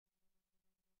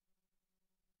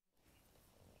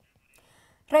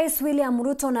Rais William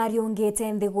RUTO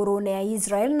nariongete nthigurune ya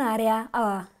Israel na aria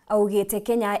augite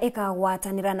Kenya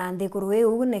ikagwatanira na nthiguru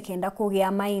iu nekenda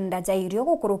kugia mainda jairio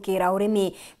gukurukira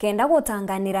urimi kenda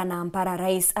gutanganira na mpara.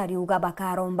 Rais ARIUGA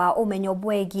BAKAROMBA umenyo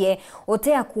bwegie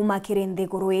UTEA kuma kiri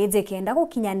nthiguru ije kenda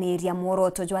gukinyaniria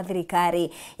muoroto jwa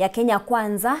thirikari ya Kenya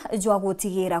kwanza jwa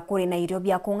gutigira kuri na irio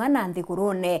bia kung'ana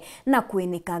nthigurune na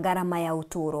kwinika garama ya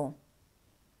uturo.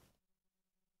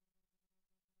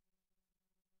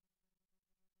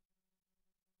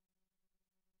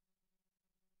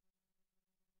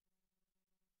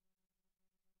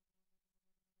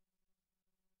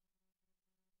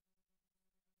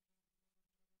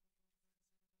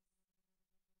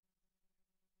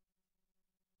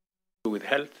 With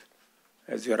health,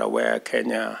 as you're aware,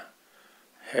 Kenya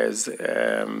has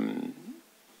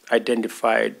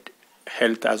identified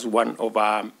health as one of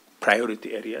our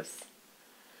priority areas.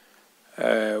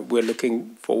 We're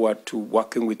looking forward to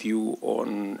working with you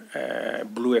on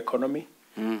blue economy.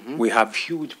 We have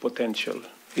huge potential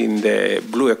in the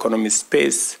blue economy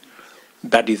space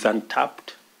that is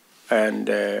untapped and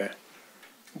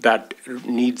that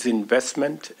needs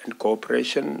investment and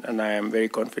cooperation, and I am very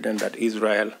confident that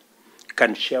Israel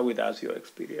can share with us your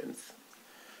experience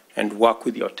and work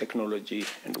with your technology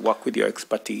and work with your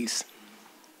expertise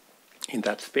in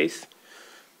that space.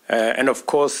 And of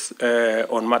course,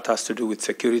 on matters to do with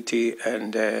security,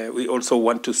 and we also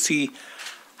want to see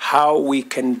how we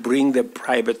can bring the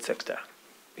private sector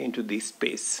into this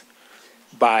space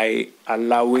by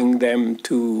allowing them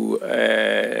to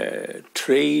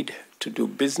trade, to do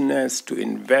business, to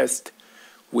invest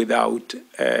without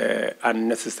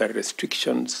unnecessary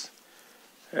restrictions.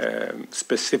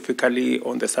 Specifically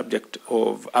on the subject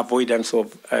of avoidance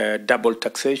of double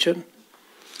taxation.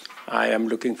 I am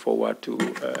looking forward to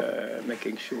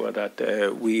making sure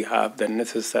that we have the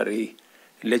necessary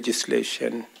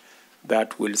legislation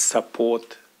that will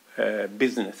support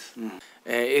business.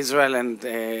 Israel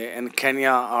and Kenya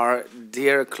are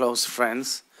dear, close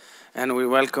friends, and we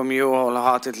welcome you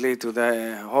wholeheartedly to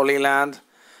the Holy Land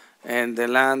and the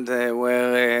land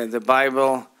where the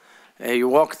Bible. You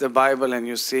walk the Bible and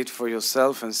you see it for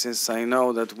yourself, and since I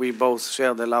know that we both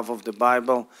share the love of the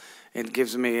Bible, it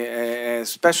gives me a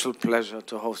special pleasure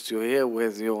to host you here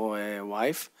with your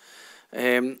wife.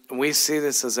 We see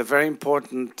this as a very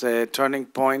important turning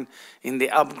point in the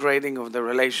upgrading of the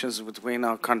relations between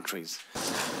our countries.